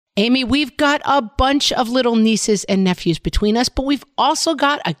Amy, we've got a bunch of little nieces and nephews between us, but we've also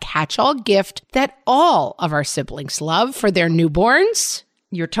got a catch-all gift that all of our siblings love for their newborns.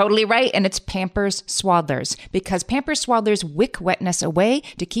 You're totally right, and it's Pampers Swaddlers, because Pampers Swaddlers wick wetness away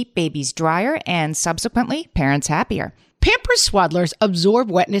to keep babies drier and subsequently parents happier. Pampers Swaddlers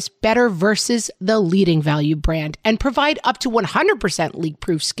absorb wetness better versus the leading value brand and provide up to 100%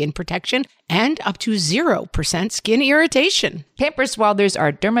 leak-proof skin protection and up to 0% skin irritation. Pampers Swaddlers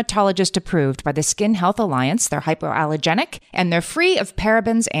are dermatologist approved by the Skin Health Alliance. They're hypoallergenic and they're free of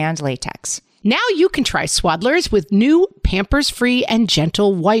parabens and latex. Now you can try Swaddlers with new Pampers-free and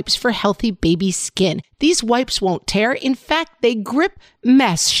gentle wipes for healthy baby skin. These wipes won't tear. In fact, they grip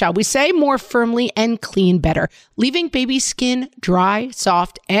mess, shall we say, more firmly and clean better, leaving baby skin dry,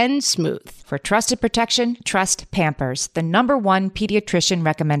 soft, and smooth. For trusted protection, trust Pampers, the #1 pediatrician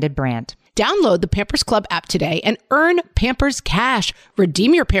recommended brand. Download the Pampers Club app today and earn Pampers Cash.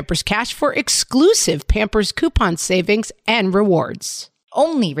 Redeem your Pampers Cash for exclusive Pampers coupon savings and rewards.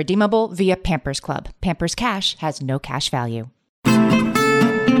 Only redeemable via Pampers Club. Pampers Cash has no cash value.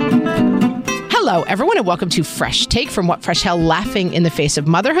 Hello, everyone, and welcome to Fresh Take from What Fresh Hell, laughing in the face of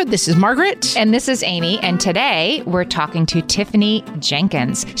motherhood. This is Margaret. And this is Amy. And today we're talking to Tiffany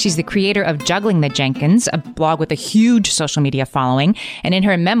Jenkins. She's the creator of Juggling the Jenkins, a blog with a huge social media following. And in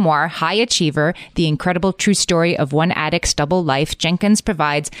her memoir, High Achiever, The Incredible True Story of One Addict's Double Life, Jenkins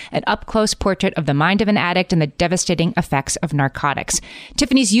provides an up-close portrait of the mind of an addict and the devastating effects of narcotics.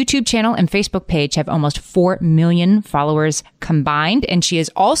 Tiffany's YouTube channel and Facebook page have almost 4 million followers combined. And she is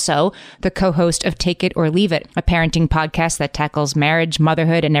also the co-host of Take It or Leave It, a parenting podcast that tackles marriage,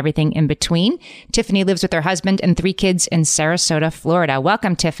 motherhood, and everything in between. Tiffany lives with her husband and 3 kids in Sarasota, Florida.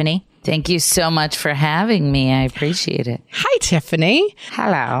 Welcome, Tiffany. Thank you so much for having me. I appreciate it. Hi, Tiffany.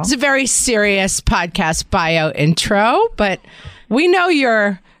 Hello. It's a very serious podcast bio intro, but we know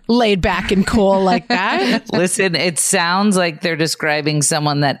you're laid back and cool like that. Listen, it sounds like they're describing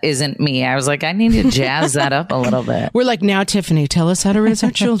someone that isn't me. I was like, I need to jazz that up a little bit. We're like, now, Tiffany, tell us how to raise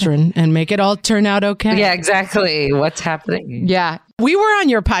our children and make it all turn out okay. Yeah, exactly. What's happening? Yeah. We were on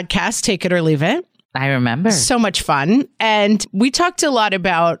your podcast, Take It or Leave It. I remember. So much fun. And we talked a lot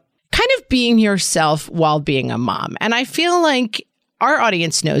about kind of being yourself while being a mom. And I feel like our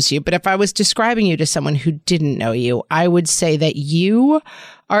audience knows you, but if I was describing you to someone who didn't know you, I would say that you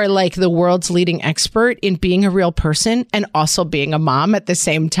are like the world's leading expert in being a real person and also being a mom at the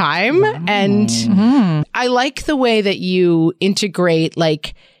same time. Mm-hmm. And I like the way that you integrate,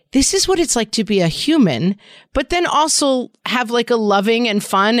 like, this is what it's like to be a human, but then also have like a loving and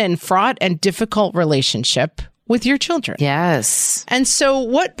fun and fraught and difficult relationship with your children. Yes. And so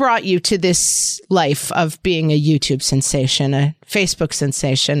what brought you to this life of being a YouTube sensation, a Facebook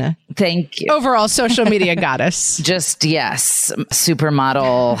sensation, Thank you. Overall social media goddess? Just, yes.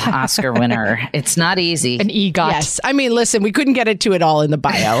 Supermodel, Oscar winner. It's not easy. An EGOT. Yes. I mean, listen, we couldn't get into it all in the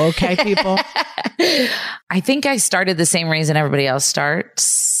bio, okay, people? I think I started the same reason everybody else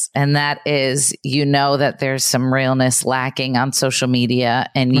starts. And that is, you know that there's some realness lacking on social media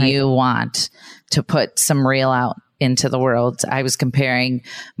and you want to put some real out into the world. I was comparing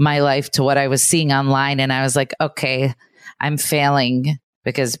my life to what I was seeing online and I was like, okay, I'm failing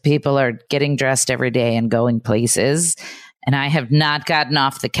because people are getting dressed every day and going places. And I have not gotten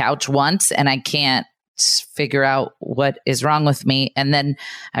off the couch once and I can't figure out what is wrong with me. And then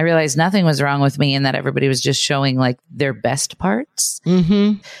I realized nothing was wrong with me and that everybody was just showing like their best parts.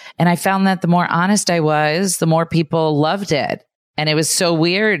 Mm-hmm. And I found that the more honest I was, the more people loved it. And it was so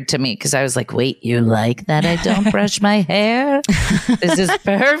weird to me because I was like, wait, you like that I don't brush my hair? This is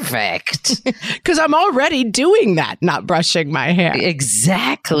perfect. Because I'm already doing that, not brushing my hair.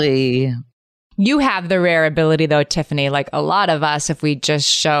 Exactly. You have the rare ability, though, Tiffany, like a lot of us, if we just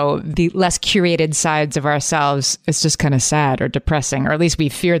show the less curated sides of ourselves, it's just kind of sad or depressing, or at least we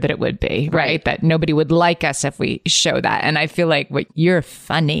fear that it would be, right? That nobody would like us if we show that. And I feel like you're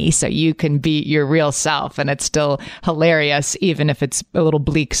funny, so you can be your real self, and it's still hilarious, even if it's a little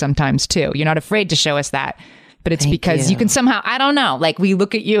bleak sometimes, too. You're not afraid to show us that. But it's because you can somehow, I don't know, like we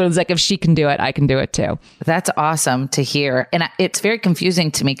look at you and it's like, if she can do it, I can do it too. That's awesome to hear. And it's very confusing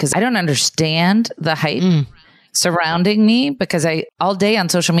to me because I don't understand the hype surrounding me because all day on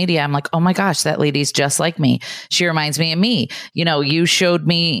social media, I'm like, oh my gosh, that lady's just like me. She reminds me of me. You know, you showed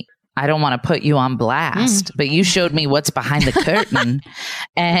me, I don't want to put you on blast, but you showed me what's behind the curtain.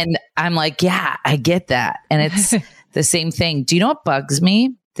 And I'm like, yeah, I get that. And it's the same thing. Do you know what bugs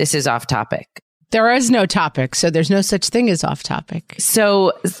me? This is off topic. There is no topic, so there's no such thing as off topic.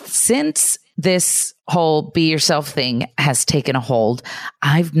 So since this whole be yourself thing has taken a hold,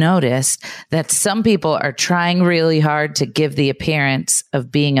 I've noticed that some people are trying really hard to give the appearance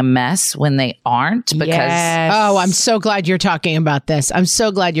of being a mess when they aren't. Because Oh, I'm so glad you're talking about this. I'm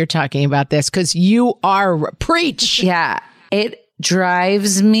so glad you're talking about this because you are preach. Yeah, it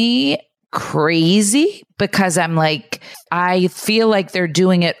drives me crazy because I'm like, I feel like they're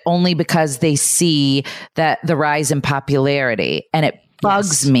doing it only because they see that the rise in popularity, and it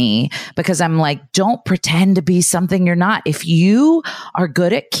bugs me because I'm like, don't pretend to be something you're not. If you are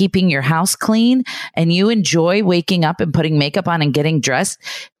good at keeping your house clean and you enjoy waking up and putting makeup on and getting dressed,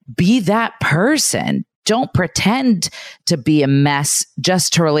 be that person. Don't pretend to be a mess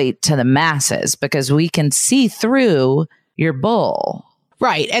just to relate to the masses, because we can see through your bull.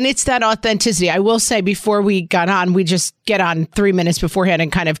 Right. And it's that authenticity. I will say, before we got on, we just get on 3 minutes beforehand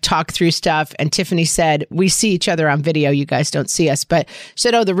and kind of talk through stuff. And Tiffany said, we see each other on video. You guys don't see us. But she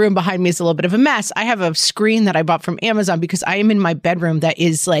said, oh, the room behind me is a little bit of a mess. I have a screen that I bought from Amazon because I am in my bedroom that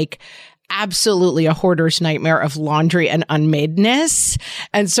is like absolutely a hoarder's nightmare of laundry and unmadeness.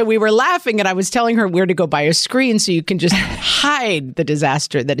 And so we were laughing, and I was telling her where to go buy a screen so you can just hide the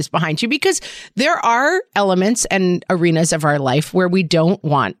disaster that is behind you, because there are elements and arenas of our life where we don't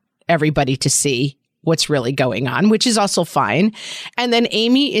want everybody to see what's really going on, which is also fine. And then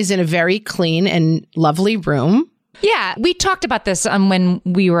Amy is in a very clean and lovely room. Yeah, we talked about this when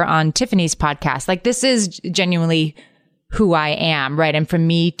we were on Tiffany's podcast. Like, this is genuinely who I am, right? And for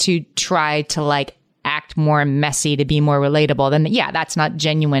me to try to like act more messy to be more relatable, then yeah, that's not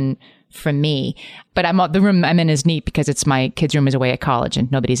genuine for me. But the room I'm in is neat because it's my kids' room is away at college and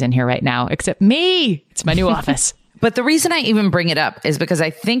nobody's in here right now except me. It's my new office. But the reason I even bring it up is because I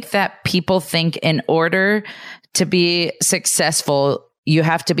think that people think in order to be successful, you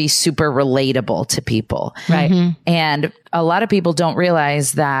have to be super relatable to people. Right. Mm-hmm. And a lot of people don't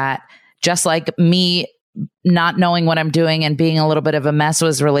realize that, just like me not knowing what I'm doing and being a little bit of a mess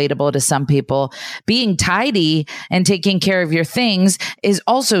was relatable to some people, being tidy and taking care of your things is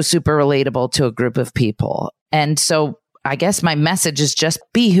also super relatable to a group of people. And so I guess my message is just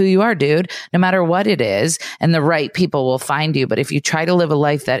be who you are, dude, no matter what it is, and the right people will find you. But if you try to live a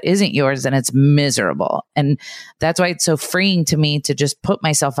life that isn't yours, then it's miserable. And that's why it's so freeing to me to just put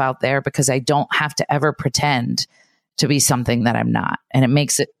myself out there, because I don't have to ever pretend to be something that I'm not. And it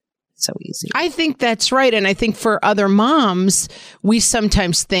makes it so easy. I think that's right. And I think for other moms, we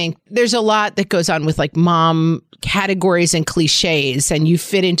sometimes think there's a lot that goes on with like mom categories and cliches, and you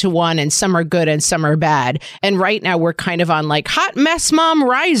fit into one, and some are good and some are bad. And right now we're kind of on like hot mess mom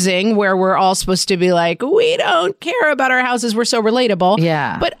rising, where we're all supposed to be like, we don't care about our houses. We're so relatable.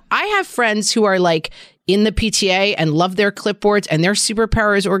 Yeah. But I have friends who are like in the PTA and love their clipboards and their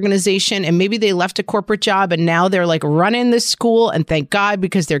superpowers organization. And maybe they left a corporate job and now they're like running the school, and thank God,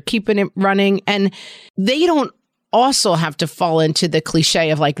 because they're keeping it running. And they don't also have to fall into the cliche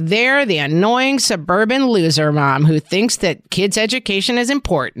of like, they're the annoying suburban loser mom who thinks that kids' education is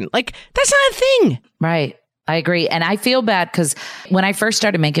important. Like, that's not a thing. Right. I agree. And I feel bad because when I first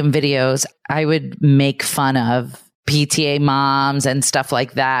started making videos, I would make fun of PTA moms and stuff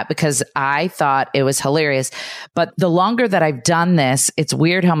like that because I thought it was hilarious. But the longer that I've done this, it's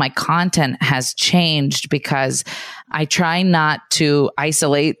weird how my content has changed, because I try not to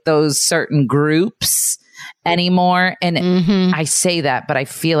isolate those certain groups anymore. And I say that, but I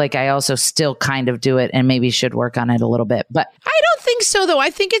feel like I also still kind of do it, and maybe should work on it a little bit. But I don't think so, though.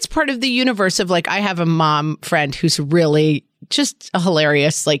 I think it's part of the universe of like, I have a mom friend who's really just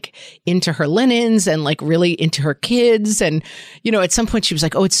hilarious, like into her linens and like really into her kids. And, you know, at some point she was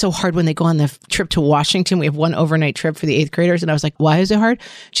like, oh, it's so hard when they go on the trip to Washington. We have one overnight trip for the 8th graders. And I was like, why is it hard?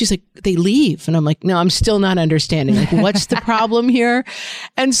 She's like, they leave. And I'm like, no, I'm still not understanding. Like, what's the problem here?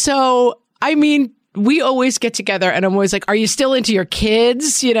 And so, I mean, we always get together and I'm always like, are you still into your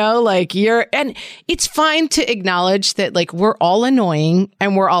kids? You know, like and it's fine to acknowledge that like we're all annoying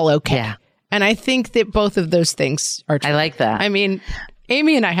and we're all okay. Yeah. And I think that both of those things are true. I like that. I mean,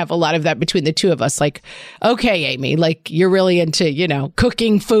 Amy and I have a lot of that between the two of us. Like, okay, Amy, like you're really into, you know,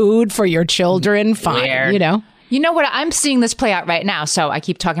 cooking food for your children. Fine. Weird. You know? You know what? I'm seeing this play out right now. So I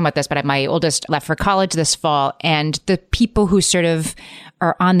keep talking about this, but my oldest left for college this fall, and the people who sort of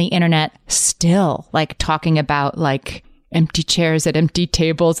are on the internet still like talking about like empty chairs at empty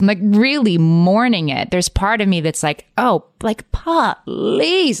tables and like really mourning it. There's part of me that's like, oh, like,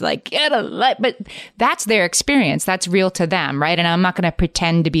 please, like get a life. But that's their experience. That's real to them. Right. And I'm not going to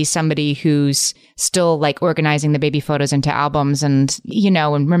pretend to be somebody who's still like organizing the baby photos into albums and, you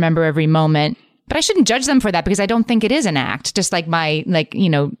know, and remember every moment. But I shouldn't judge them for that because I don't think it is an act. Just like my, like, you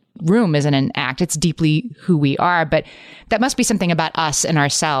know, room isn't an act. It's deeply who we are. But that must be something about us and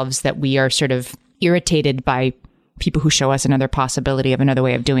ourselves that we are sort of irritated by people who show us another possibility of another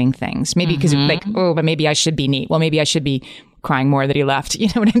way of doing things. Maybe because like, oh, but maybe I should be neat. Well, maybe I should be crying more that he left. You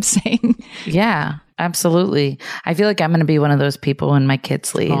know what I'm saying? Yeah, absolutely. I feel like I'm going to be one of those people when my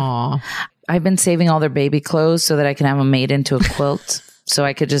kids leave. Aww. I've been saving all their baby clothes so that I can have them made into a quilt so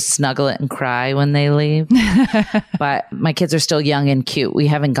I could just snuggle it and cry when they leave. But my kids are still young and cute. We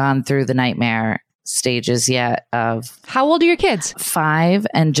haven't gone through the nightmare stages yet of... How old are your kids? 5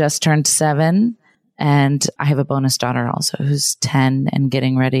 and just turned 7. And I have a bonus daughter also who's 10 and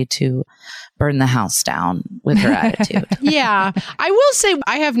getting ready to burn the house down with her attitude. Yeah. I will say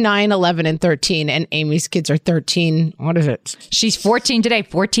I have 9, 11, and 13, and Amy's kids are 13. What is it? She's 14 today,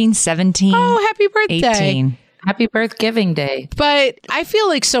 14, 17. Oh, happy birthday. 18. Happy birth giving day. But I feel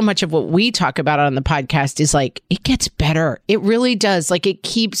like so much of what we talk about on the podcast is like, it gets better. It really does. Like it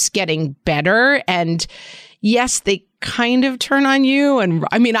keeps getting better. And yes, they kind of turn on you. And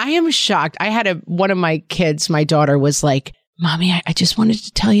I mean, I am shocked. I had one of my kids, my daughter was like, Mommy, I just wanted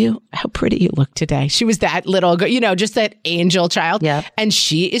to tell you how pretty you look today. She was that little, just that angel child. Yeah. And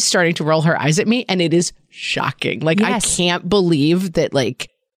she is starting to roll her eyes at me. And it is shocking. Like, yes. I can't believe that like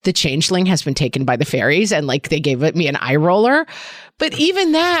the changeling has been taken by the fairies and like they gave me an eye roller. But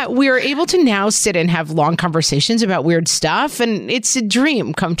even that, we are able to now sit and have long conversations about weird stuff. And it's a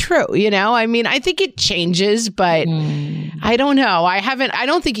dream come true, I mean, I think it changes, but I don't know. I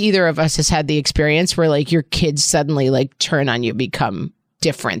don't think either of us has had the experience where like your kids suddenly like turn on you, become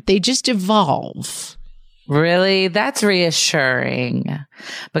different. They just evolve. Really? That's reassuring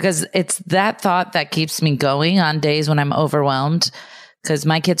because it's that thought that keeps me going on days when I'm overwhelmed. Because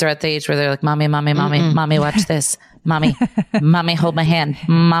my kids are at the age where they're like, Mommy, watch this. Mommy, hold my hand.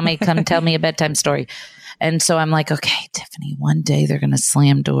 Mommy, come tell me a bedtime story. And so I'm like, okay, Tiffany, one day they're going to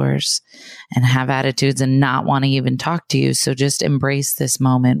slam doors and have attitudes and not want to even talk to you. So just embrace this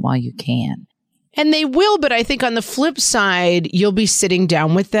moment while you can. And they will, but I think on the flip side, you'll be sitting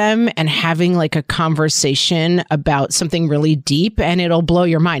down with them and having like a conversation about something really deep and it'll blow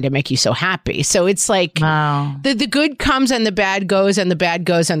your mind and make you so happy. So it's like wow. the good comes and the bad goes and the bad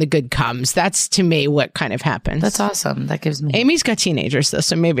goes and the good comes. That's to me what kind of happens. That's awesome. That gives me... Amy's got teenagers though,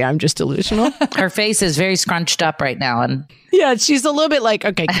 so maybe I'm just delusional. Her face is very scrunched up right now. And yeah, she's a little bit like,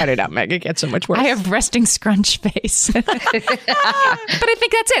 okay, cut it out, Meg. It gets so much worse. I have resting scrunch face. But I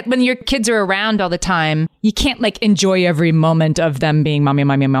think that's it. When your kids are around all the time, you can't like enjoy every moment of them being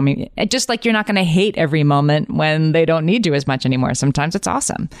mommy. Just like you're not going to hate every moment when they don't need you as much anymore. Sometimes it's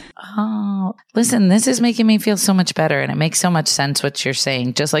awesome. Oh, listen, this is making me feel so much better. And it makes so much sense what you're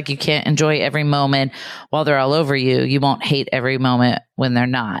saying. Just like you can't enjoy every moment while they're all over you, you won't hate every moment when they're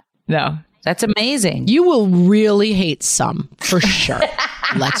not. No. That's amazing. You will really hate some, for sure.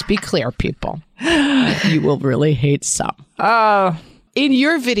 Let's be clear, people. You will really hate some. In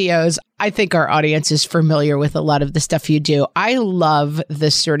your videos, I think our audience is familiar with a lot of the stuff you do. I love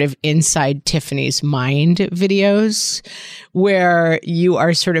the sort of inside Tiffany's mind videos where you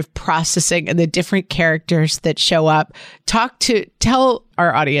are sort of processing the different characters that show up. Tell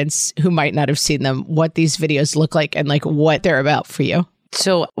our audience who might not have seen them what these videos look like and like what they're about for you.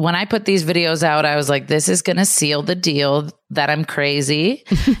 So when I put these videos out, I was like, this is going to seal the deal that I'm crazy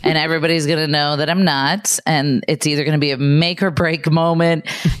and everybody's going to know that I'm nuts. And it's either going to be a make or break moment.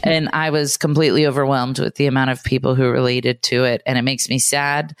 And I was completely overwhelmed with the amount of people who related to it. And it makes me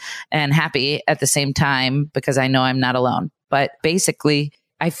sad and happy at the same time because I know I'm not alone. But basically,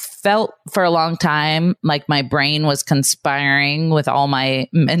 I felt for a long time like my brain was conspiring with all my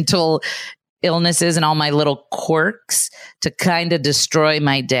mental illnesses and all my little quirks to kind of destroy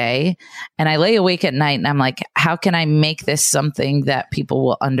my day. And I lay awake at night and I'm like, how can I make this something that people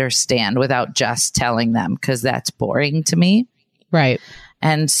will understand without just telling them? Because that's boring to me. Right.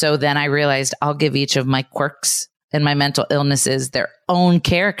 And so then I realized I'll give each of my quirks and my mental illnesses their own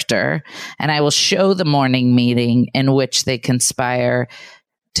character. And I will show the morning meeting in which they conspire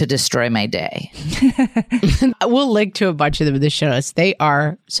to destroy my day. We'll link to a bunch of them in the show notes. They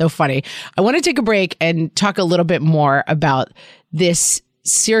are so funny. I want to take a break and talk a little bit more about this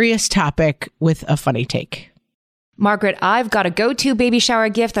serious topic with a funny take. Margaret, I've got a go-to baby shower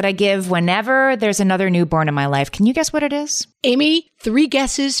gift that I give whenever there's another newborn in my life. Can you guess what it is? Amy, 3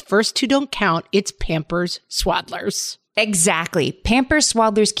 guesses. First 2 don't count. It's Pampers Swaddlers. Exactly. Pampers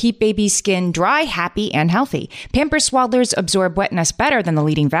Swaddlers keep baby's skin dry, happy, and healthy. Pampers Swaddlers absorb wetness better than the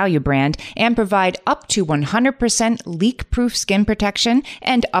leading value brand and provide up to 100% leak-proof skin protection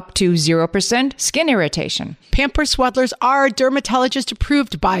and up to 0% skin irritation. Pampers Swaddlers are dermatologist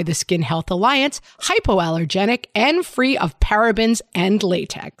approved by the Skin Health Alliance, hypoallergenic, and free of parabens and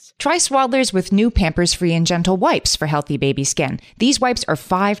latex. Try Swaddlers with new Pampers Free and Gentle wipes for healthy baby skin. These wipes are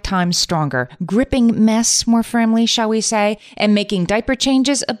 5 times stronger, gripping mess more firmly, shall we say, and making diaper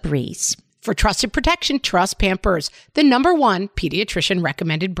changes a breeze. For trusted protection, trust Pampers, the #1 pediatrician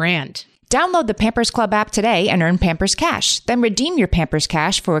recommended brand. Download the Pampers Club app today and earn Pampers Cash. Then redeem your Pampers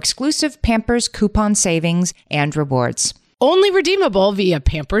Cash for exclusive Pampers coupon savings and rewards. Only redeemable via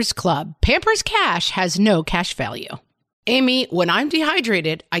Pampers Club. Pampers Cash has no cash value. Amy, when I'm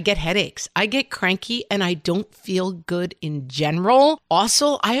dehydrated, I get headaches, I get cranky, and I don't feel good in general.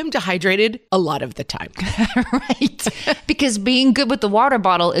 Also, I am dehydrated a lot of the time. Right. Because being good with the water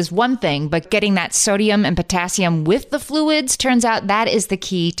bottle is one thing, but getting that sodium and potassium with the fluids, turns out that is the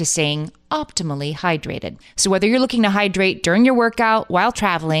key to staying optimally hydrated. So whether you're looking to hydrate during your workout, while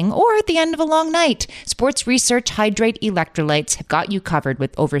traveling, or at the end of a long night, Sports Research Hydrate Electrolytes have got you covered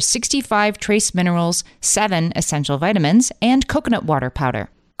with over 65 trace minerals, 7 essential vitamins, and coconut water powder.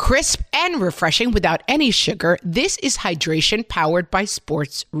 Crisp and refreshing without any sugar, this is hydration powered by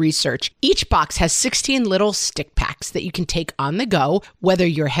Sports Research. Each box has 16 little stick packs that you can take on the go, whether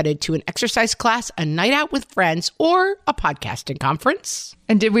you're headed to an exercise class, a night out with friends, or a podcasting conference.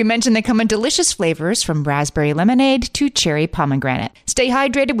 And did we mention they come in delicious flavors from raspberry lemonade to cherry pomegranate? Stay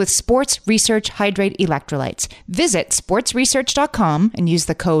hydrated with Sports Research Hydrate Electrolytes. Visit sportsresearch.com and use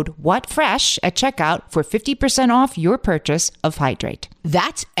the code WHATFRESH at checkout for 50% off your purchase of Hydrate.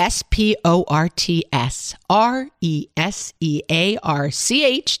 That's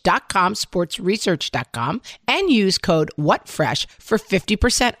SportsResearch.com, sportsresearch.com, and use code WhatFresh for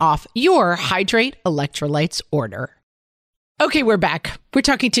 50% off your Hydrate Electrolytes order. Okay, we're back. We're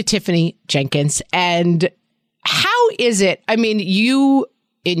talking to Tiffany Jenkins. And how is it? I mean, you,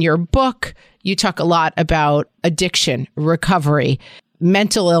 in your book, you talk a lot about addiction, recovery,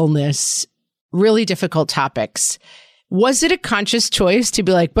 mental illness, really difficult topics. Was it a conscious choice to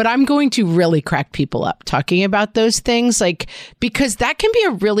be like, but I'm going to really crack people up talking about those things? Like, because that can be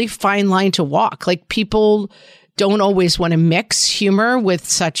a really fine line to walk. Like, people don't always want to mix humor with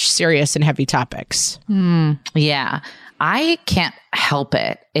such serious and heavy topics. Yeah. I can't help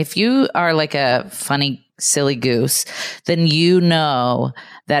it. If you are like a funny, silly goose, then you know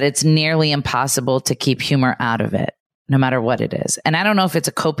that it's nearly impossible to keep humor out of it, no matter what it is. And I don't know if it's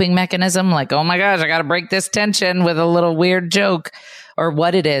a coping mechanism, like, oh my gosh, I got to break this tension with a little weird joke, or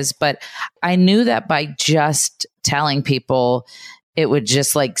what it is. But I knew that by just telling people, it would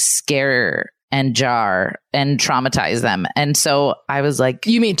just like scare and jar and traumatize them. And so I was like...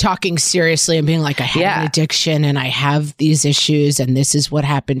 You mean talking seriously and being like, I have an addiction and I have these issues and this is what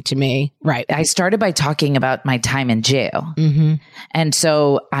happened to me. Right. I started by talking about my time in jail. Mm-hmm. And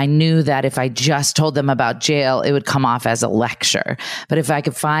so I knew that if I just told them about jail, it would come off as a lecture. But if I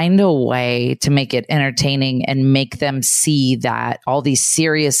could find a way to make it entertaining and make them see that all these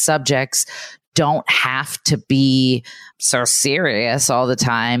serious subjects don't have to be so serious all the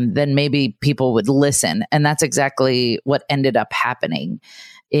time, then maybe people would listen. And that's exactly what ended up happening,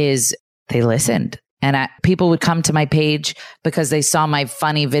 is they listened. And people would come to my page because they saw my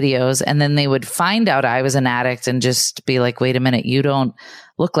funny videos, and then they would find out I was an addict and just be like, wait a minute, you don't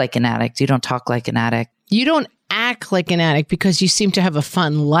look like an addict. You don't talk like an addict. You don't act like an addict because you seem to have a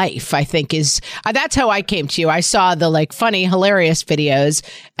fun life, I think is, that's how I came to you. I saw the like funny, hilarious videos.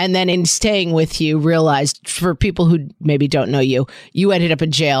 And then in staying with you, realized, for people who maybe don't know you, you ended up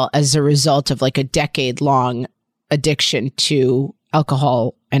in jail as a result of like a decade long addiction to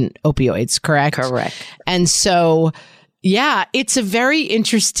alcohol and opioids, correct? Correct. And so, yeah, it's a very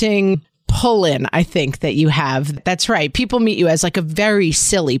interesting pull in, I think, that you have. That's right. People meet you as like a very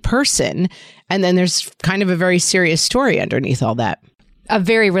silly person. And then there's kind of a very serious story underneath all that. A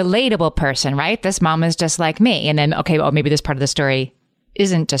very relatable person, right? This mom is just like me. And then, okay, well, maybe this part of the story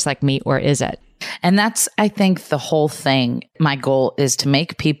isn't just like me, or is it? And that's, I think, the whole thing. My goal is to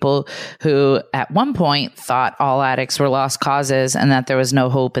make people who at one point thought all addicts were lost causes and that there was no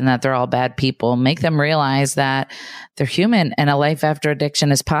hope and that they're all bad people, make them realize that they're human and a life after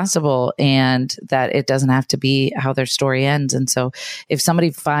addiction is possible, and that it doesn't have to be how their story ends. And so if somebody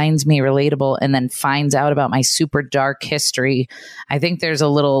finds me relatable and then finds out about my super dark history, I think there's a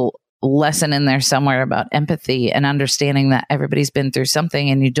little lesson in there somewhere about empathy and understanding that everybody's been through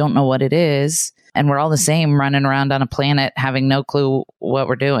something and you don't know what it is. And we're all the same, running around on a planet having no clue what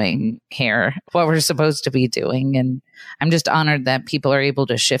we're doing here, what we're supposed to be doing. And I'm just honored that people are able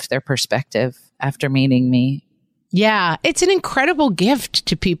to shift their perspective after meeting me. Yeah, it's an incredible gift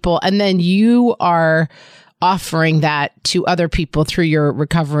to people. And then you are offering that to other people through your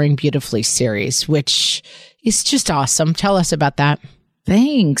Recovering Beautifully series, which is just awesome. Tell us about that.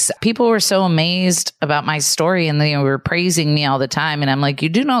 Thanks. People were so amazed about my story and they were praising me all the time. And I'm like, you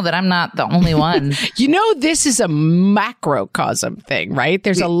do know that I'm not the only one. This is a macrocosm thing, right?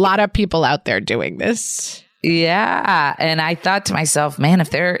 There's a lot of people out there doing this. Yeah. And I thought to myself, man, if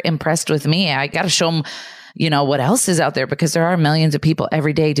they're impressed with me, I got to show them, what else is out there, because there are millions of people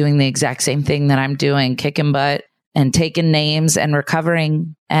every day doing the exact same thing that I'm doing, kicking butt and taking names and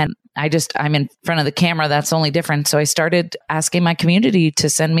recovering. And I'm in front of the camera. That's the only difference. So I started asking my community to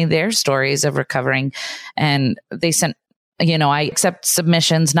send me their stories of recovering. And they sent, I accept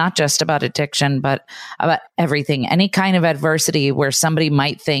submissions, not just about addiction, but about everything, any kind of adversity where somebody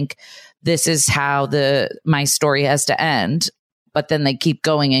might think this is how my story has to end, but then they keep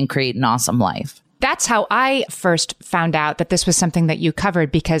going and create an awesome life. That's how I first found out that this was something that you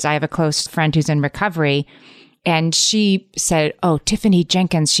covered, because I have a close friend who's in recovery. And she said, oh, Tiffany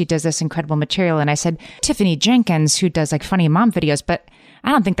Jenkins, she does this incredible material. And I said, Tiffany Jenkins, who does like funny mom videos, but I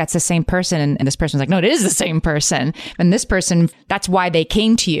don't think that's the same person. And this person was like, no, it is the same person. And this person, that's why they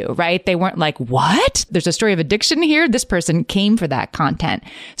came to you, right? They weren't like, what? There's a story of addiction here. This person came for that content.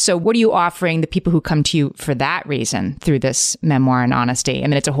 So what are you offering the people who come to you for that reason through this memoir and honesty? I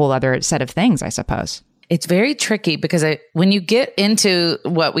mean, it's a whole other set of things, I suppose. It's very tricky because when you get into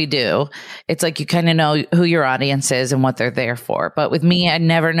what we do, it's like you kind of know who your audience is and what they're there for. But with me, I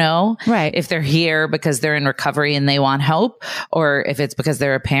never know if they're here because they're in recovery and they want help, or if it's because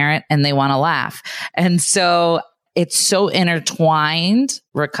they're a parent and they want to laugh. And so it's so intertwined,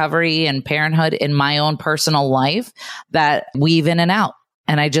 recovery and parenthood, in my own personal life, that weave in and out.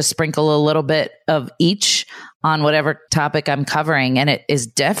 And I just sprinkle a little bit of each on whatever topic I'm covering. And it is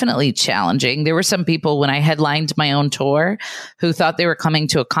definitely challenging. There were some people when I headlined my own tour who thought they were coming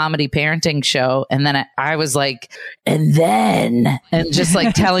to a comedy parenting show. And then I was like, and just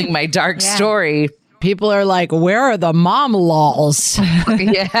like telling my dark story. People are like, where are the mom lols?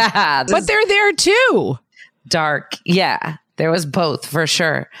 Yeah. But they're there too. Dark. Yeah. There was both for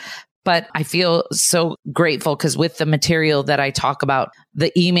sure. But I feel so grateful because with the material that I talk about,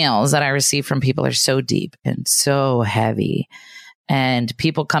 the emails that I receive from people are so deep and so heavy. And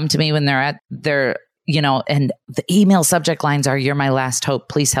people come to me when they're at their, and the email subject lines are, "You're my last hope.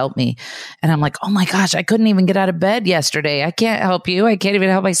 Please help me." And I'm like, oh my gosh, I couldn't even get out of bed yesterday. I can't help you. I can't even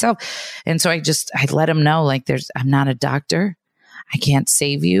help myself. And so I let them know, like, I'm not a doctor. I can't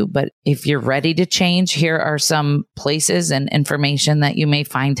save you, but if you're ready to change, here are some places and information that you may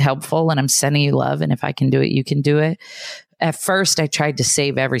find helpful. And I'm sending you love. And if I can do it, you can do it. At first, I tried to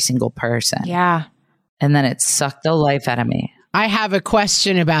save every single person. Yeah. And then it sucked the life out of me. I have a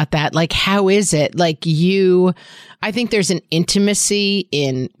question about that. Like, how is it? Like I think there's an intimacy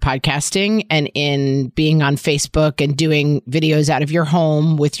in podcasting and in being on Facebook and doing videos out of your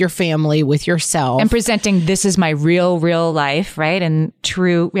home with your family, with yourself. And presenting, this is my real life, right? And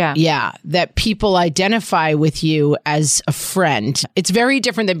true. Yeah. Yeah. That people identify with you as a friend. It's very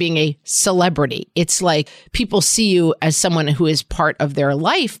different than being a celebrity. It's like people see you as someone who is part of their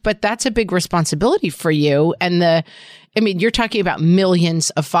life, but that's a big responsibility for you. And you're talking about millions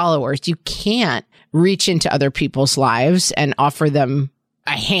of followers. You can't reach into other people's lives and offer them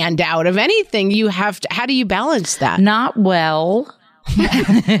a handout of anything. You have to. How do you balance that? Not well.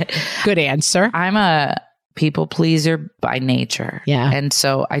 Good answer. I'm a people pleaser by nature. Yeah. And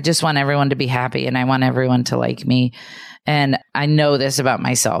so I just want everyone to be happy and I want everyone to like me. And I know this about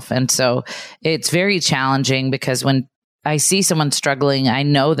myself. And so it's very challenging because when I see someone struggling, I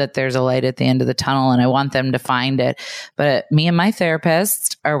know that there's a light at the end of the tunnel and I want them to find it. But me and my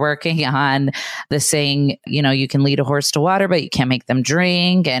therapist are working on the saying, you can lead a horse to water, but you can't make them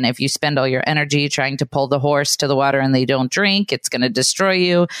drink. And if you spend all your energy trying to pull the horse to the water and they don't drink, it's going to destroy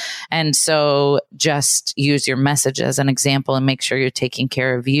you. And so just use your message as an example and make sure you're taking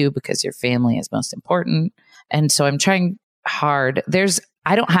care of you because your family is most important. And so I'm trying hard.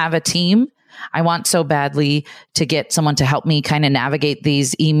 I don't have a team. I want so badly to get someone to help me kind of navigate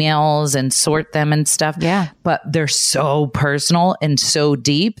these emails and sort them and stuff. Yeah. But they're so personal and so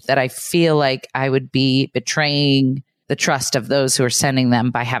deep that I feel like I would be betraying the trust of those who are sending them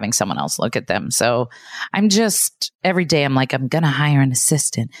by having someone else look at them. So every day I'm like, I'm going to hire an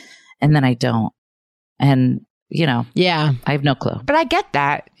assistant. And then I don't. And, yeah, I have no clue. But I get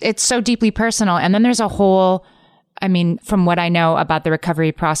that. It's so deeply personal. And then there's a whole I mean, from what I know about the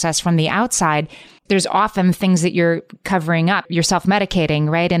recovery process from the outside, there's often things that you're covering up. You're self-medicating,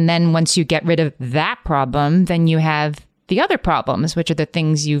 right? And then once you get rid of that problem, then you have the other problems, which are the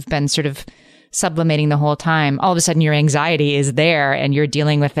things you've been sort of sublimating the whole time. All of a sudden, your anxiety is there and you're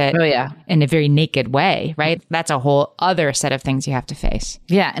dealing with it in a very naked way, right? That's a whole other set of things you have to face.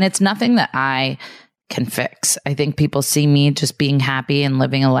 Yeah. And it's nothing that I can fix. I think people see me just being happy and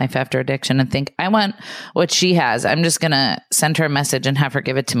living a life after addiction and think, I want what she has. I'm just going to send her a message and have her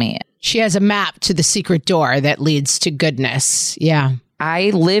give it to me. She has a map to the secret door that leads to goodness. Yeah.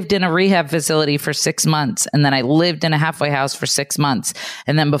 I lived in a rehab facility for 6 months, and then I lived in a halfway house for 6 months.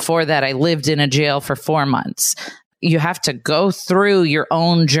 And then before that, I lived in a jail for 4 months. You have to go through your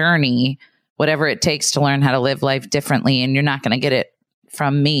own journey, whatever it takes to learn how to live life differently. And you're not going to get it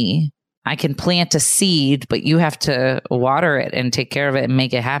from me. I can plant a seed, but you have to water it and take care of it and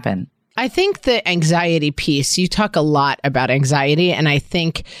make it happen. I think the anxiety piece, you talk a lot about anxiety. And I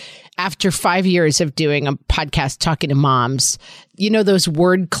think after 5 years of doing a podcast talking to moms, you know, those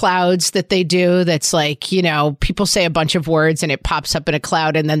word clouds that they do, that's like, you know, people say a bunch of words and it pops up in a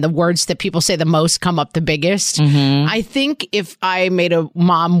cloud. And then the words that people say the most come up the biggest. Mm-hmm. I think if I made a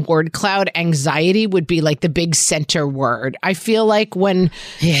mom word cloud, anxiety would be like the big center word. I feel like when,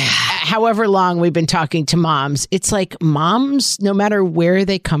 however long we've been talking to moms, it's like moms, no matter where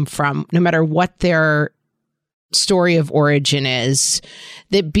they come from, no matter what their story of origin is,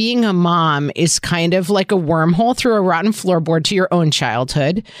 that being a mom is kind of like a wormhole through a rotten floorboard to your own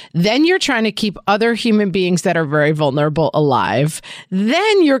childhood. Then you're trying to keep other human beings that are very vulnerable alive.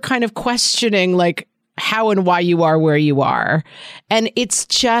 Then you're kind of questioning like how and why you are where you are. And it's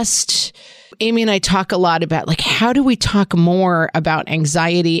just, Amy and I talk a lot about like, how do we talk more about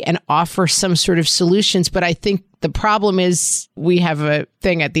anxiety and offer some sort of solutions? But I think the problem is we have a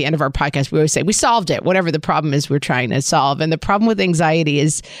thing at the end of our podcast. We always say we solved it, whatever the problem is we're trying to solve. And the problem with anxiety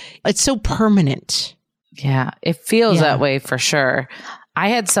is it's so permanent. Yeah, it feels that way for sure. I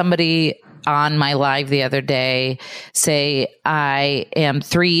had somebody on my live the other day say, I am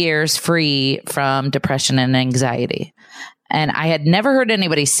 3 years free from depression and anxiety. And I had never heard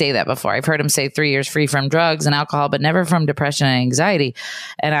anybody say that before. I've heard him say 3 years free from drugs and alcohol, but never from depression and anxiety.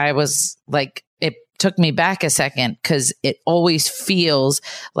 And I was like, it took me back a second because it always feels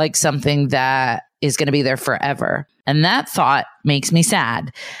like something that is going to be there forever. And that thought makes me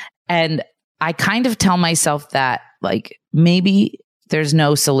sad. And I kind of tell myself that like maybe there's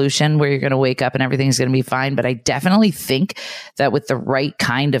no solution where you're going to wake up and everything's going to be fine. But I definitely think that with the right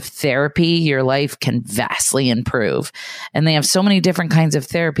kind of therapy, your life can vastly improve. And they have so many different kinds of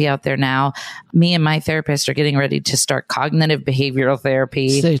therapy out there now. Me and my therapist are getting ready to start cognitive behavioral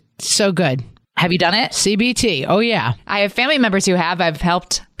therapy. So good. Have you done it? CBT. Oh, yeah. I have family members who have. I've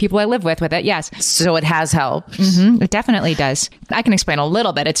helped people I live with it. Yes. So it has helped. Mm-hmm. It definitely does. I can explain a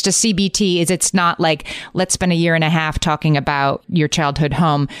little bit. It's just CBT it's not like, let's spend a year and a half talking about your childhood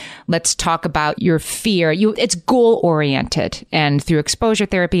home. Let's talk about your fear. It's goal oriented, and through exposure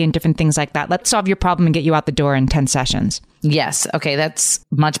therapy and different things like that, let's solve your problem and get you out the door in 10 sessions. Yes. Okay. That's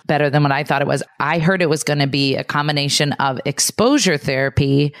much better than what I thought it was. I heard it was going to be a combination of exposure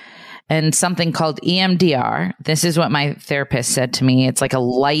therapy and something called EMDR. This is what my therapist said to me. It's like a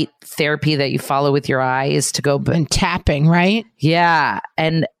light therapy that you follow with your eyes to go. And tapping, right? Yeah.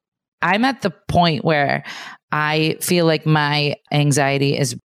 And I'm at the point where I feel like my anxiety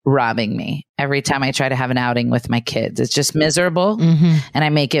is robbing me every time I try to have an outing with my kids. It's just miserable. Mm-hmm. And I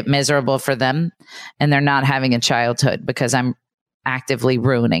make it miserable for them. And they're not having a childhood because I'm actively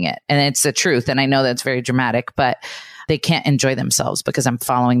ruining it. And it's the truth. And I know that's very dramatic, but they can't enjoy themselves because I'm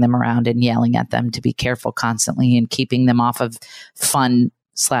following them around and yelling at them to be careful constantly and keeping them off of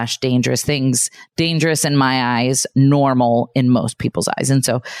fun/dangerous things. Dangerous in my eyes, normal in most people's eyes. And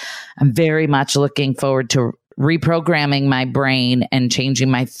so I'm very much looking forward to reprogramming my brain and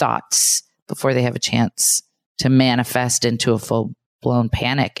changing my thoughts before they have a chance to manifest into a full-blown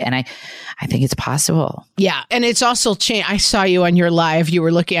panic. And I think it's possible. Yeah. And it's also changed. I saw you on your live. You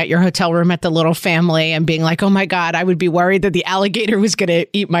were looking at your hotel room at the little family and being like, oh my God, I would be worried that the alligator was going to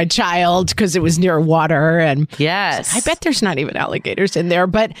eat my child because it was near water. And yes, I bet there's not even alligators in there.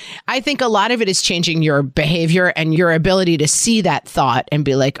 But I think a lot of it is changing your behavior and your ability to see that thought and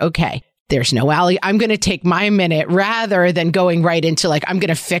be like, okay, there's no I'm going to take my minute rather than going right into like, I'm going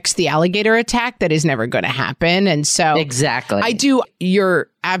to fix the alligator attack that is never going to happen. And so exactly, you're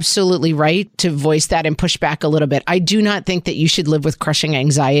absolutely right to voice that and push back a little bit. I do not think that you should live with crushing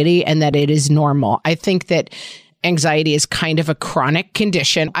anxiety and that it is normal. I think that anxiety is kind of a chronic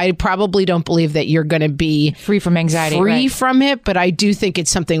condition. I probably don't believe that you're going to be free from anxiety, from it, but I do think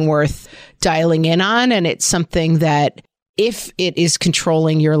it's something worth dialing in on. And it's something that if it is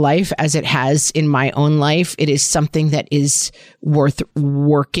controlling your life as it has in my own life, it is something that is worth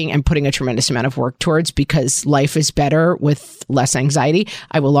working and putting a tremendous amount of work towards, because life is better with less anxiety.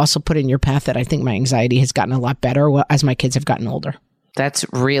 I will also put in your path that I think my anxiety has gotten a lot better as my kids have gotten older. That's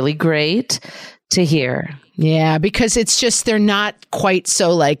really great to hear. Yeah, because it's just, they're not quite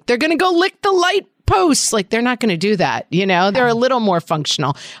so like, they're going to go lick the light posts. Like, they're not going to do that. You know, they're a little more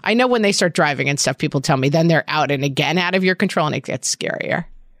functional. I know when they start driving and stuff, people tell me then they're out and again out of your control, and it gets scarier.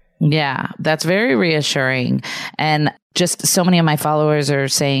 Yeah, that's very reassuring. And just so many of my followers are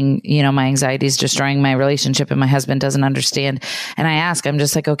saying, you know, my anxiety is destroying my relationship and my husband doesn't understand. And I ask, I'm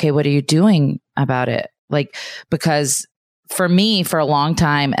just like, okay, what are you doing about it? Like, because for me, for a long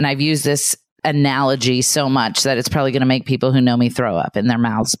time, and I've used this analogy so much that it's probably going to make people who know me throw up in their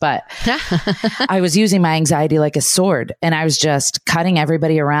mouths, but I was using my anxiety like a sword, and I was just cutting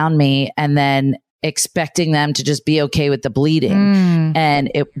everybody around me and then expecting them to just be okay with the bleeding. And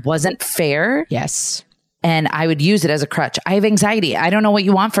it wasn't fair. Yes. And I would use it as a crutch. I have anxiety. I don't know what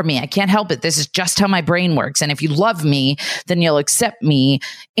you want from me. I can't help it. This is just how my brain works. And if you love me, then you'll accept me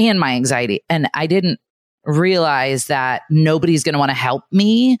and my anxiety. And I didn't realize that nobody's going to want to help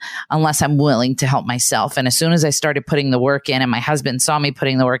me unless I'm willing to help myself. And as soon as I started putting the work in, and my husband saw me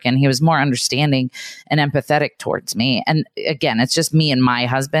putting the work in, he was more understanding and empathetic towards me. And again, it's just me and my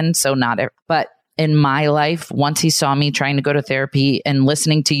husband. So but in my life, once he saw me trying to go to therapy and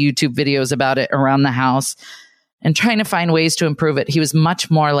listening to YouTube videos about it around the house and trying to find ways to improve it, he was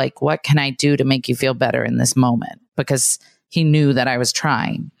much more like, what can I do to make you feel better in this moment? Because he knew that I was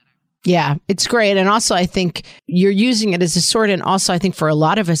trying. Yeah, it's great. And also, I think you're using it as a sword. And also, I think for a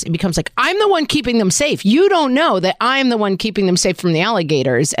lot of us, it becomes like, I'm the one keeping them safe. You don't know that I'm the one keeping them safe from the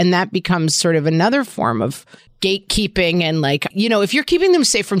alligators. And that becomes sort of another form of gatekeeping. And like, you know, if you're keeping them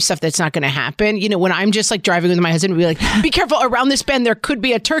safe from stuff that's not going to happen, you know, when I'm just like driving with my husband, we'd be like, be careful around this bend, there could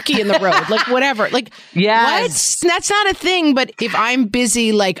be a turkey in the road, like whatever. Like, yes. What? That's not a thing. But if I'm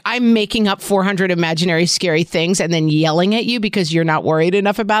busy, like I'm making up 400 imaginary scary things and then yelling at you because you're not worried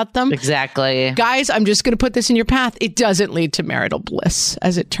enough about them. Exactly. Guys, I'm just going to put this in your path. It doesn't lead to marital bliss,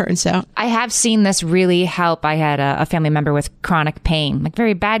 as it turns out. I have seen this really help. I had a family member with chronic pain, like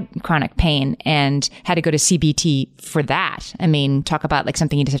very bad chronic pain, and had to go to CBT for that. I mean, talk about like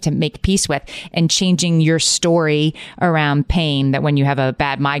something you just have to make peace with, and changing your story around pain, that when you have a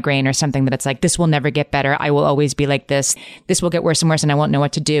bad migraine or something, that it's like, this will never get better. I will always be like this. This will get worse and worse and I won't know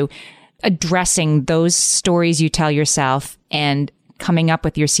what to do. Addressing those stories you tell yourself and coming up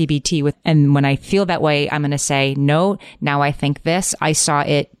with your CBT with, and when I feel that way, I'm going to say, no, now I think this. I saw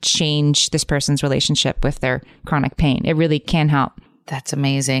it change this person's relationship with their chronic pain. It really can help. That's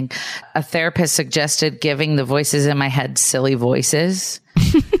amazing. A therapist suggested giving the voices in my head silly voices.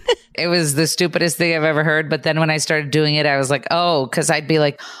 It was the stupidest thing I've ever heard. But then when I started doing it, I was like, oh, because I'd be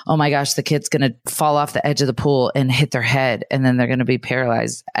like, oh my gosh, the kid's going to fall off the edge of the pool and hit their head, and then they're going to be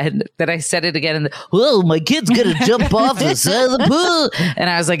paralyzed. And then I said it again, and oh, my kid's going to jump off the side of the pool. And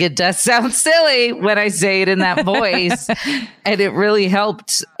I was like, it does sound silly when I say it in that voice. And it really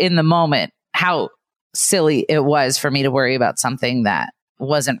helped in the moment how silly it was for me to worry about something that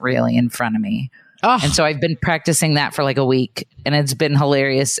wasn't really in front of me. Oh. And so I've been practicing that for like a week, and it's been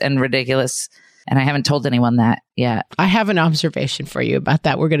hilarious and ridiculous. And I haven't told anyone that yet. I have an observation for you about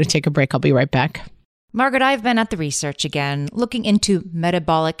that. We're going to take a break. I'll be right back. Margaret, I've been at the research again, looking into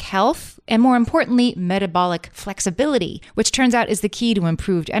metabolic health and, more importantly, metabolic flexibility, which turns out is the key to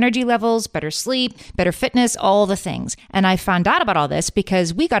improved energy levels, better sleep, better fitness, all the things. And I found out about all this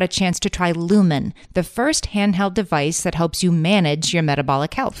because we got a chance to try Lumen, the first handheld device that helps you manage your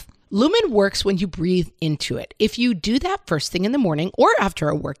metabolic health. Lumen works when you breathe into it. If you do that first thing in the morning or after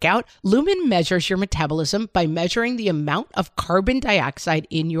a workout, Lumen measures your metabolism by measuring the amount of carbon dioxide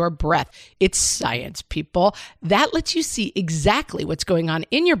in your breath. It's science, people. That lets you see exactly what's going on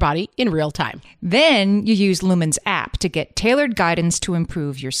in your body in real time. Then you use Lumen's app to get tailored guidance to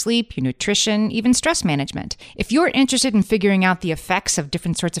improve your sleep, your nutrition, even stress management. If you're interested in figuring out the effects of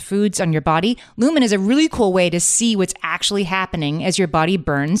different sorts of foods on your body, Lumen is a really cool way to see what's actually happening as your body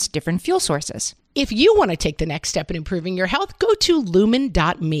burns different fuel sources. If you want to take the next step in improving your health, go to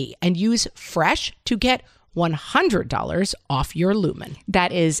lumen.me and use FRESH to get $100 off your Lumen.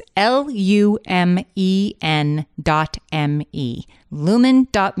 That is LUMEN.ME.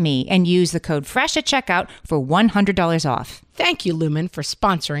 Lumen.me, and use the code FRESH at checkout for $100 off. Thank you, Lumen, for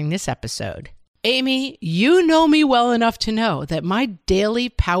sponsoring this episode. Amy, you know me well enough to know that my daily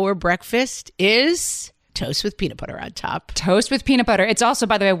power breakfast is toast with peanut butter on top. Toast with peanut butter. It's also,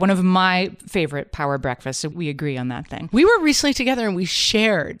 by the way, one of my favorite power breakfasts. So we agree on that thing. We were recently together and we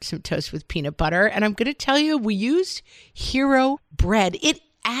shared some toast with peanut butter. And I'm going to tell you, we used Hero bread. It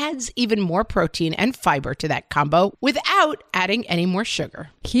adds even more protein and fiber to that combo without adding any more sugar.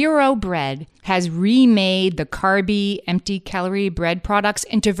 Hero bread has remade the carby, empty calorie bread products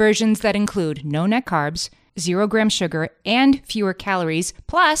into versions that include no net carbs, 0 gram sugar, and fewer calories,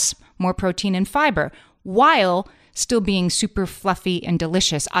 plus more protein and fiber, while still being super fluffy and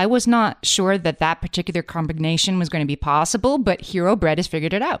delicious. I was not sure that particular combination was going to be possible, but Hero Bread has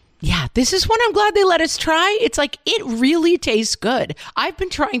figured it out. Yeah, this is one I'm glad they let us try. It's like, it really tastes good. I've been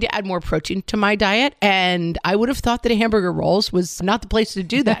trying to add more protein to my diet, and I would have thought that a hamburger rolls was not the place to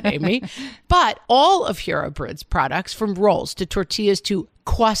do that, Amy. But all of Hero Bread's products, from rolls to tortillas to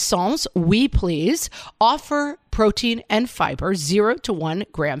croissants, we please, offer protein and fiber, 0 to 1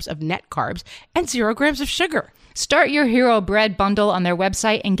 grams of net carbs, and 0 grams of sugar. Start your Hero Bread bundle on their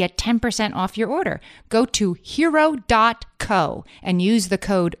website and get 10% off your order. Go to hero.co and use the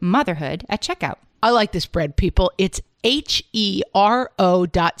code motherhood at checkout. I like this bread, people. It's HERO.co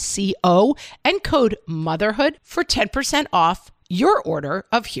and code motherhood for 10% off your order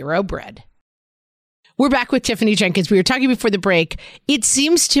of Hero Bread. We're back with Tiffany Jenkins. We were talking before the break. It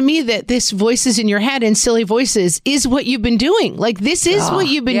seems to me that this voices in your head and silly voices is what you've been doing. Like, this is what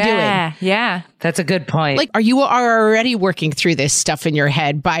you've been doing. Yeah. That's a good point. Like, you are already working through this stuff in your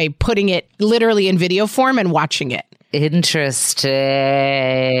head by putting it literally in video form and watching it. Interesting.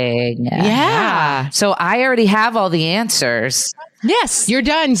 Yeah. So I already have all the answers. Yes. You're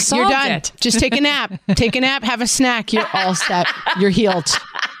done. Solved You're done. it. Just take a nap. Take a nap. Have a snack. You're all set. You're healed.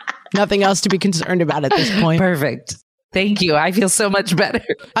 Nothing else to be concerned about at this point. Perfect. Thank you. I feel so much better.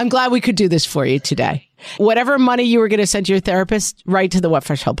 I'm glad we could do this for you today. Whatever money you were going to send to your therapist, write to the What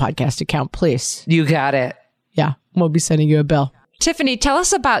Fresh Hell podcast account, please. You got it. Yeah, we'll be sending you a bill. Tiffany, tell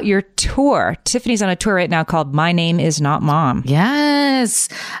us about your tour. Tiffany's on a tour right now called My Name Is Not Mom. Yes.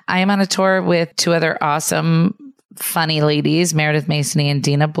 I am on a tour with 2 other awesome, funny ladies, Meredith Masony and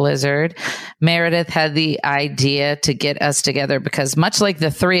Dina Blizzard. Meredith had the idea to get us together because, much like the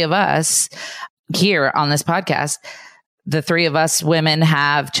 3 of us here on this podcast, the 3 of us women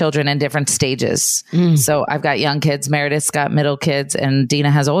have children in different stages. So I've got young kids, Meredith's got middle kids, and Dina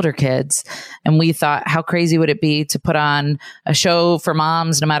has older kids. And we thought, how crazy would it be to put on a show for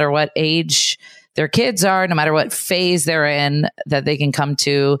moms, no matter what age their kids are, no matter what phase they're in, that they can come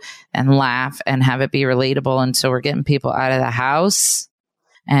to and laugh and have it be relatable. And so we're getting people out of the house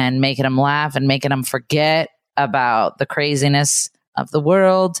and making them laugh and making them forget about the craziness of the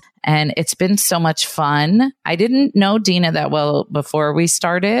world. And it's been so much fun. I didn't know Dina that well before we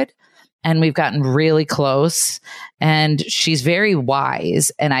started, and we've gotten really close, and she's very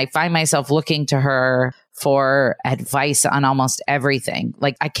wise. And I find myself looking to her for advice on almost everything.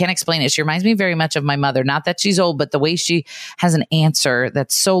 Like, I can't explain it. She reminds me very much of my mother. Not that she's old, but the way she has an answer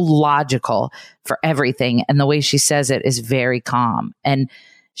that's so logical for everything. And the way she says it is very calm. And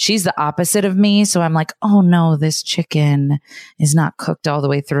she's the opposite of me. So I'm like, oh no, this chicken is not cooked all the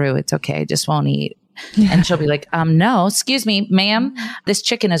way through. It's okay. I just won't eat. And she'll be like, no, excuse me, ma'am, this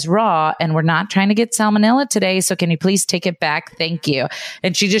chicken is raw and we're not trying to get salmonella today. So can you please take it back? Thank you.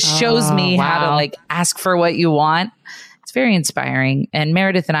 And she just shows me how to like ask for what you want. It's very inspiring. And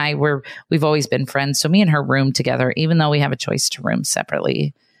Meredith and I we've always been friends. So me and her room together, even though we have a choice to room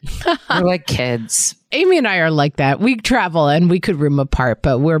separately. We're like kids. Amy and I are like that. We travel and we could room apart,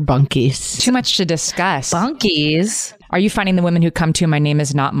 but we're bunkies. Too much to discuss. Bunkies. Are you finding the women who come to My Name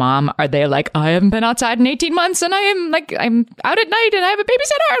Is Not Mom, are they like, I haven't been outside in 18 months and I'm out at night and I have a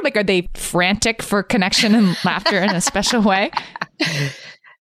babysitter? Like, are they frantic for connection and laughter in a special way?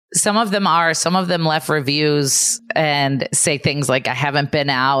 Some of them are. Some of them left reviews and say things like, I haven't been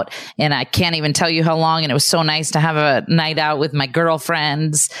out and I can't even tell you how long. And it was so nice to have a night out with my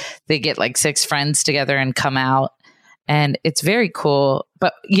girlfriends. They get like 6 friends together and come out. And it's very cool.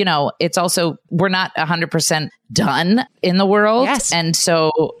 But, you know, it's also, we're not 100% done in the world. Yes. And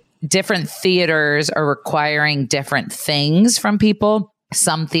so different theaters are requiring different things from people.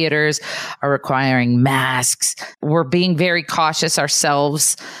 Some theaters are requiring masks. We're being very cautious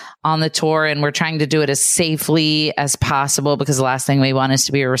ourselves on the tour, and we're trying to do it as safely as possible because the last thing we want is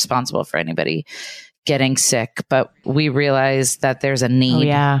to be responsible for anybody getting sick. But we realize that there's a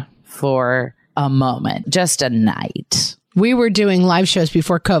need for a moment, just a night. We were doing live shows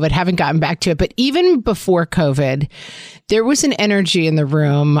before COVID, haven't gotten back to it. But even before COVID, there was an energy in the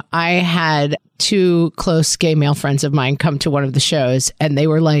room. I had 2 close gay male friends of mine come to one of the shows and they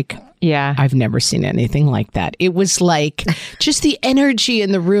were like, Yeah. I've never seen anything like that. It was like, just the energy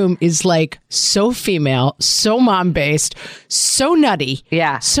in the room is like so female, so mom-based, so nutty.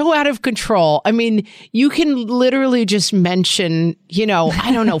 Yeah. So out of control. I mean, you can literally just mention, you know,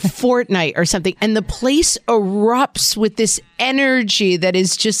 I don't know, Fortnite or something, and the place erupts with this energy that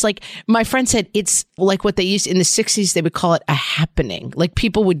is just like, my friend said, it's like what they used in the 60s, they would call it a happening. Like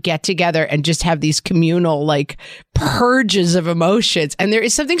people would get together and just have these communal like purges of emotions. And there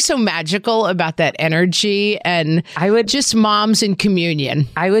is something so magical about that energy, and I would just moms in communion.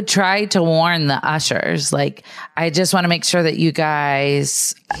 I would try to warn the ushers, like, I just want to make sure that you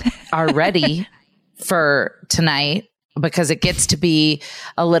guys are ready for tonight, because it gets to be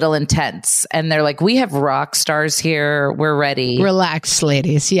a little intense. And they're like, we have rock stars here. We're ready. Relax,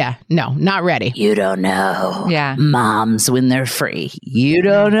 ladies. Yeah. No, not ready. You don't know. Yeah. Moms when they're free. You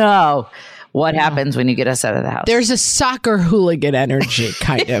don't know what happens when you get us out of the house. There's a soccer hooligan energy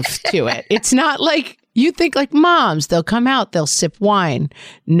kind of to it. It's not like you think like moms, they'll come out, they'll sip wine.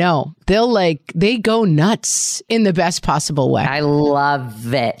 No, they go nuts in the best possible way. I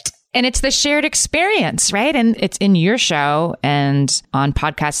love it. And it's the shared experience, right? And it's in your show and on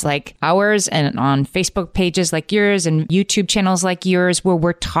podcasts like ours and on Facebook pages like yours and YouTube channels like yours, where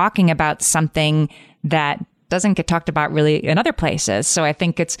we're talking about something that doesn't get talked about really in other places. So I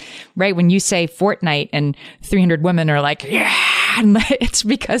think it's right when you say Fortnite and 300 women are like, yeah, and it's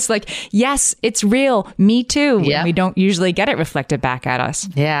because like, yes, it's real. Me too. Yep. And we don't usually get it reflected back at us.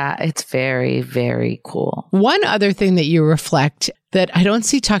 Yeah, it's very, very cool. One other thing that you reflect that I don't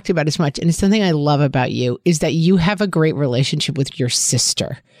see talked about as much, and it's something I love about you, is that you have a great relationship with your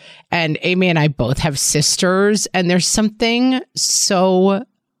sister. And Amy and I both have sisters, and there's something so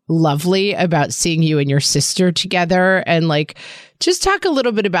lovely about seeing you and your sister together. And like, just talk a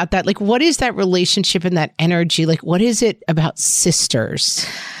little bit about that. Like, what is that relationship and that energy? Like, what is it about sisters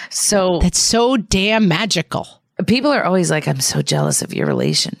So that's so damn magical? people are always like, I'm so jealous of your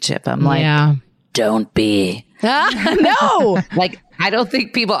relationship. I'm like, Yeah. don't be. No. Like, I don't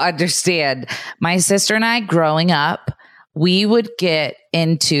think people understand. My sister and I growing up, we would get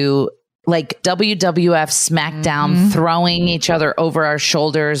into like WWF SmackDown, throwing each other over our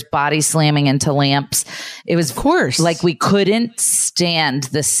shoulders, body slamming into lamps. It was, Of course. like we couldn't stand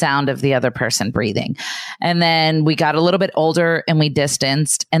the sound of the other person breathing. And then we got a little bit older and we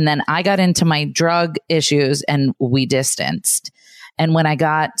distanced. And then I got into my drug issues and we distanced. And when I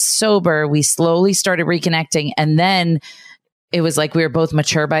got sober, we slowly started reconnecting. And then it was like we were both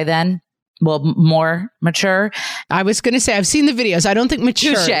mature by then. Well, more mature. I was going to say, I've seen the videos. I don't think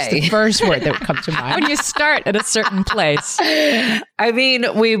mature is Touche. the first word that would come to mind. When you start at a certain place. I mean,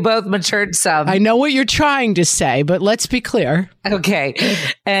 we both matured some. I know what you're trying to say, but let's be clear. Okay.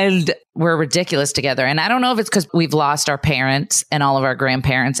 And we're ridiculous together. And I don't know if it's because we've lost our parents and all of our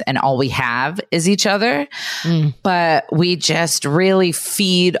grandparents and all we have is each other, but we just really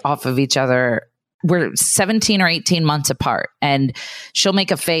feed off of each other. We're 17 or 18 months apart and she'll make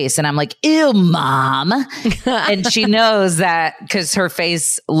a face and I'm like, ew, mom. And she knows that because her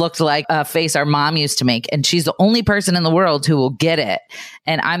face looked like a face our mom used to make. And she's the only person in the world who will get it.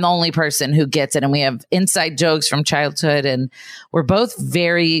 And I'm the only person who gets it. And we have inside jokes from childhood and we're both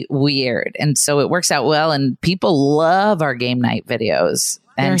very weird. And so it works out well. And people love our game night videos.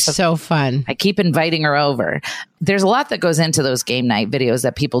 They're And so fun. I keep inviting her over. There's a lot that goes into those game night videos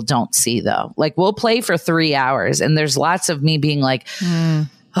that people don't see though. Like we'll play for 3 hours and there's lots of me being like,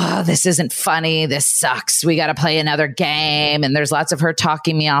 oh, this isn't funny. This sucks. We got to play another game. And there's lots of her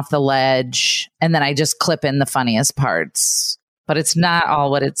talking me off the ledge. And then I just clip in the funniest parts, but it's not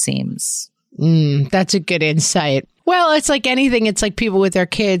all what it seems. That's a good insight. Well, it's like anything. It's like people with their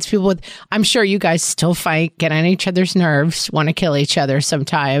kids, I'm sure you guys still fight, get on each other's nerves, want to kill each other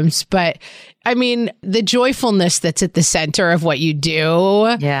sometimes. But I mean, the joyfulness that's at the center of what you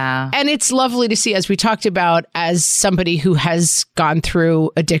do. Yeah. And it's lovely to see, as we talked about, as somebody who has gone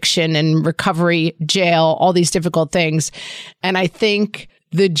through addiction and recovery, jail, all these difficult things. And I think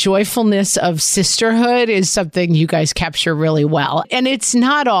the joyfulness of sisterhood is something you guys capture really well. And it's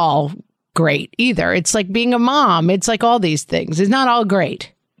not all great either. It's like being a mom. It's like all these things. It's not all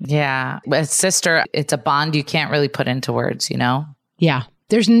great. Yeah. With sister, it's a bond you can't really put into words, you know? Yeah.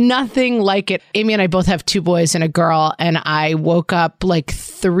 There's nothing like it. Amy and I both have 2 boys and a girl. And I woke up like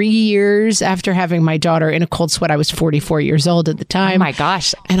 3 years after having my daughter in a cold sweat. I was 44 years old at the time. Oh my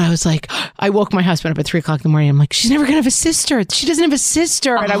gosh. And I was like, I woke my husband up at 3 o'clock in the morning. I'm like, she's never going to have a sister. She doesn't have a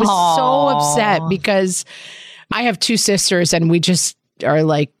sister. And I was so upset because I have 2 sisters and we just are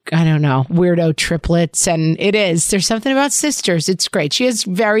like I don't know, weirdo triplets. And there's something about sisters. It's great. She has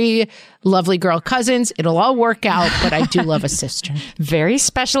very lovely girl cousins. It'll all work out, but I do love a sister. Very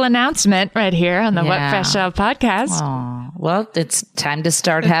special announcement right here on the What Fresh Out podcast. Oh, well, it's time to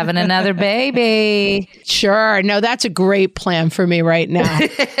start having another baby. Sure. No, that's a great plan for me right now.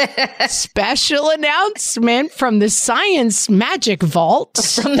 Special announcement from the Science Magic Vault.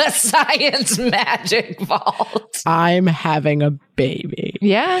 From the Science Magic Vault. I'm having a baby.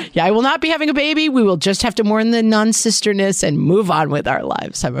 Yeah. Yeah, I will not be having a baby. We will just have to mourn the non-sisterness and move on with our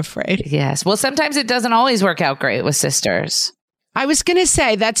lives, I'm afraid. Yes. Well, sometimes it doesn't always work out great with sisters. I was going to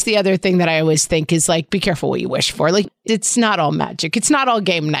say, that's the other thing that I always think is like, be careful what you wish for. Like, it's not all magic. It's not all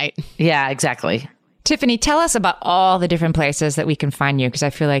game night. Yeah, exactly. Tiffany, tell us about all the different places that we can find you, because I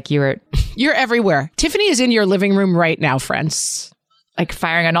feel like you're everywhere. Tiffany is in your living room right now, friends. Like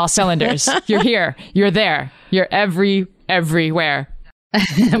firing on all cylinders. You're here. You're there. You're everywhere.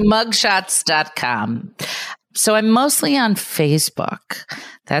 Mugshots.com. So I'm mostly on Facebook.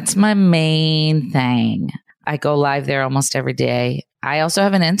 That's my main thing. I go live there almost every day. I also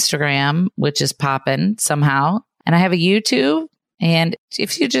have an Instagram, which is popping somehow. And I have a YouTube. And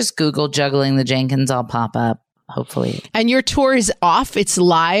if you just Google Juggling the Jenkins, I'll pop up, hopefully. And your tour is off. It's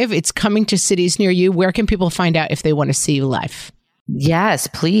live. It's coming to cities near you. Where can people find out if they want to see you live? Yes,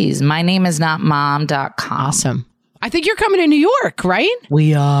 please. My name is notmom.com. Awesome. I think you're coming to New York, right?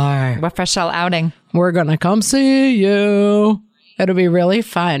 We are. What Fresh Out outing? We're going to come see you. It'll be really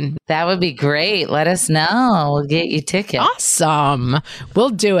fun. That would be great. Let us know. We'll get you tickets. Awesome.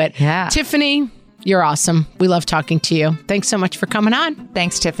 We'll do it. Yeah. Tiffany, you're awesome. We love talking to you. Thanks so much for coming on.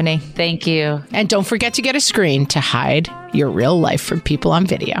 Thanks, Tiffany. Thank you. And don't forget to get a screen to hide your real life from people on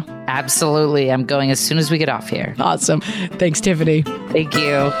video. Absolutely. I'm going as soon as we get off here. Awesome. Thanks, Tiffany. Thank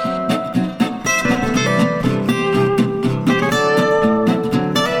you.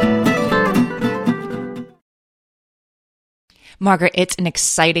 Margaret, it's an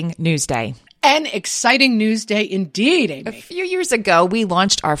exciting news day. An exciting news day indeed, Amy. A few years ago, we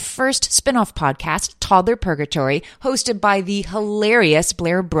launched our first spin-off podcast, Toddler Purgatory, hosted by the hilarious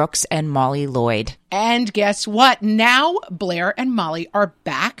Blair Brooks and Molly Lloyd. And guess what? Now Blair and Molly are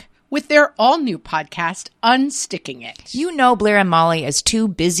back with their all-new podcast, Unsticking It. You know Blair and Molly as two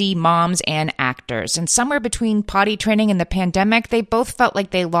busy moms and actors, and somewhere between potty training and the pandemic, they both felt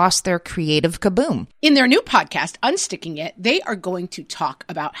like they lost their creative kaboom. In their new podcast, Unsticking It, they are going to talk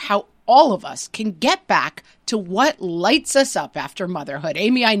about how all of us can get back to what lights us up after motherhood.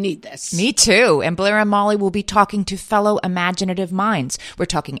 Amy, I need this. Me too. And Blair and Molly will be talking to fellow imaginative minds. We're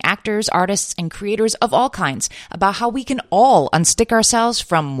talking actors, artists, and creators of all kinds about how we can all unstick ourselves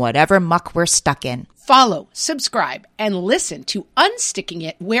from whatever muck we're stuck in. Follow, subscribe, and listen to Unsticking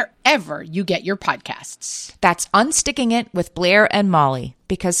It wherever you get your podcasts. That's Unsticking It with Blair and Molly,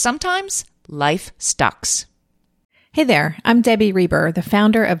 because sometimes life sucks. Hey there, I'm Debbie Reber, the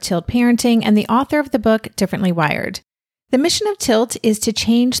founder of Tilt Parenting and the author of the book Differently Wired. The mission of Tilt is to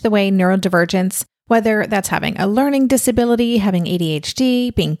change the way neurodivergence, whether that's having a learning disability, having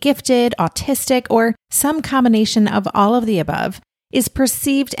ADHD, being gifted, autistic, or some combination of all of the above, is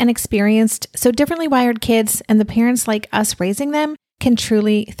perceived and experienced so differently wired kids and the parents like us raising them can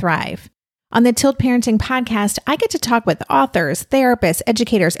truly thrive. On the Tilt Parenting podcast, I get to talk with authors, therapists,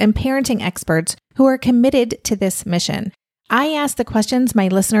 educators, and parenting experts who are committed to this mission. I ask the questions my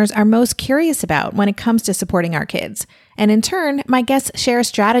listeners are most curious about when it comes to supporting our kids. And in turn, my guests share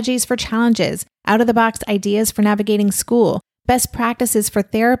strategies for challenges, out-of-the-box ideas for navigating school, best practices for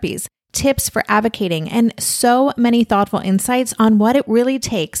therapies, tips for advocating, and so many thoughtful insights on what it really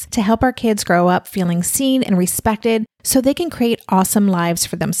takes to help our kids grow up feeling seen and respected so they can create awesome lives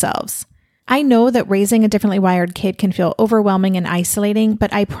for themselves. I know that raising a differently wired kid can feel overwhelming and isolating,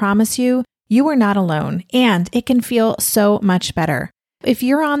 but I promise you, you are not alone, and it can feel so much better. If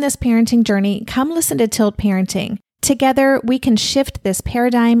you're on this parenting journey, come listen to Tilt Parenting. Together, we can shift this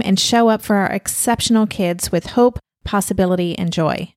paradigm and show up for our exceptional kids with hope, possibility, and joy.